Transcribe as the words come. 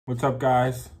What's up,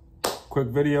 guys? Quick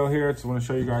video here. Just want to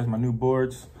show you guys my new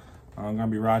boards I'm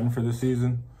gonna be riding for this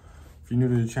season. If you're new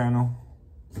to the channel,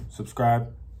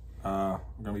 subscribe. I'm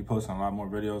gonna be posting a lot more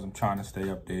videos. I'm trying to stay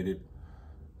updated.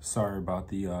 Sorry about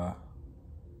the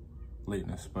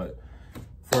lateness, but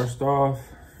first off,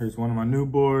 here's one of my new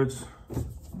boards,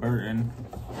 Burton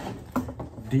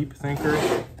Deep Thinker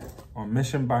on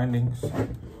mission bindings.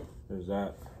 There's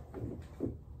that.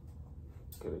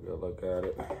 Get a good look at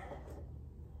it.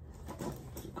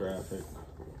 It's a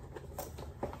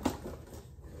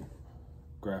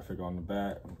graphic on the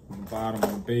back, on the bottom,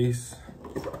 on the base.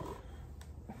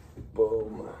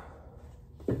 Boom.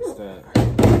 That's that.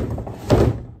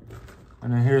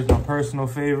 And then here's my personal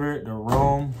favorite, the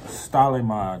Rome Style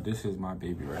Mod. This is my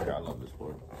baby right here. I love this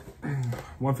board.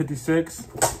 156.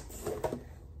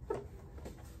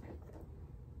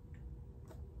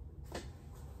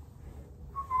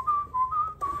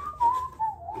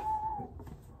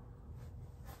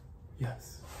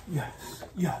 Yes, yes,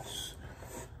 yes.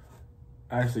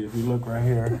 Actually, if you look right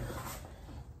here,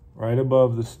 right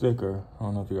above the sticker, I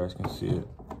don't know if you guys can see it.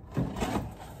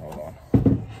 Hold on.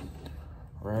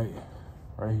 Right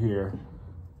here,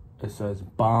 it says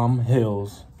Bomb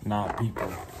Hills, Not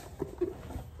People.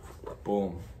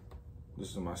 Boom. This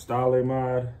is my Style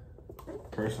Mod,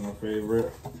 personal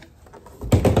favorite.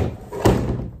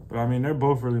 But I mean, they're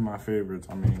both really my favorites.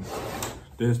 I mean,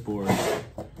 this board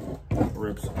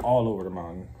rips all over the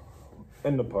mountain,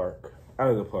 in the park,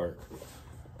 out of the park.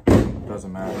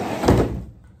 Doesn't matter.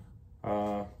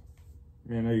 I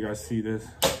know you guys see this.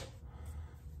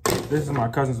 This is my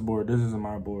cousin's board. This isn't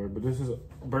my board, but this is a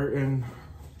Burton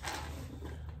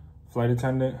flight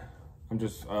attendant. I'm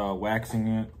just waxing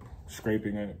it,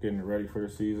 scraping it, getting it ready for the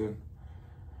season.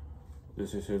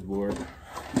 This is his board.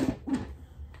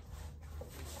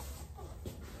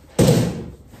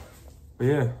 But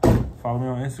yeah, follow me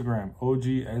on Instagram,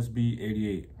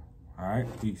 OGSB88. All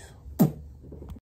right, peace.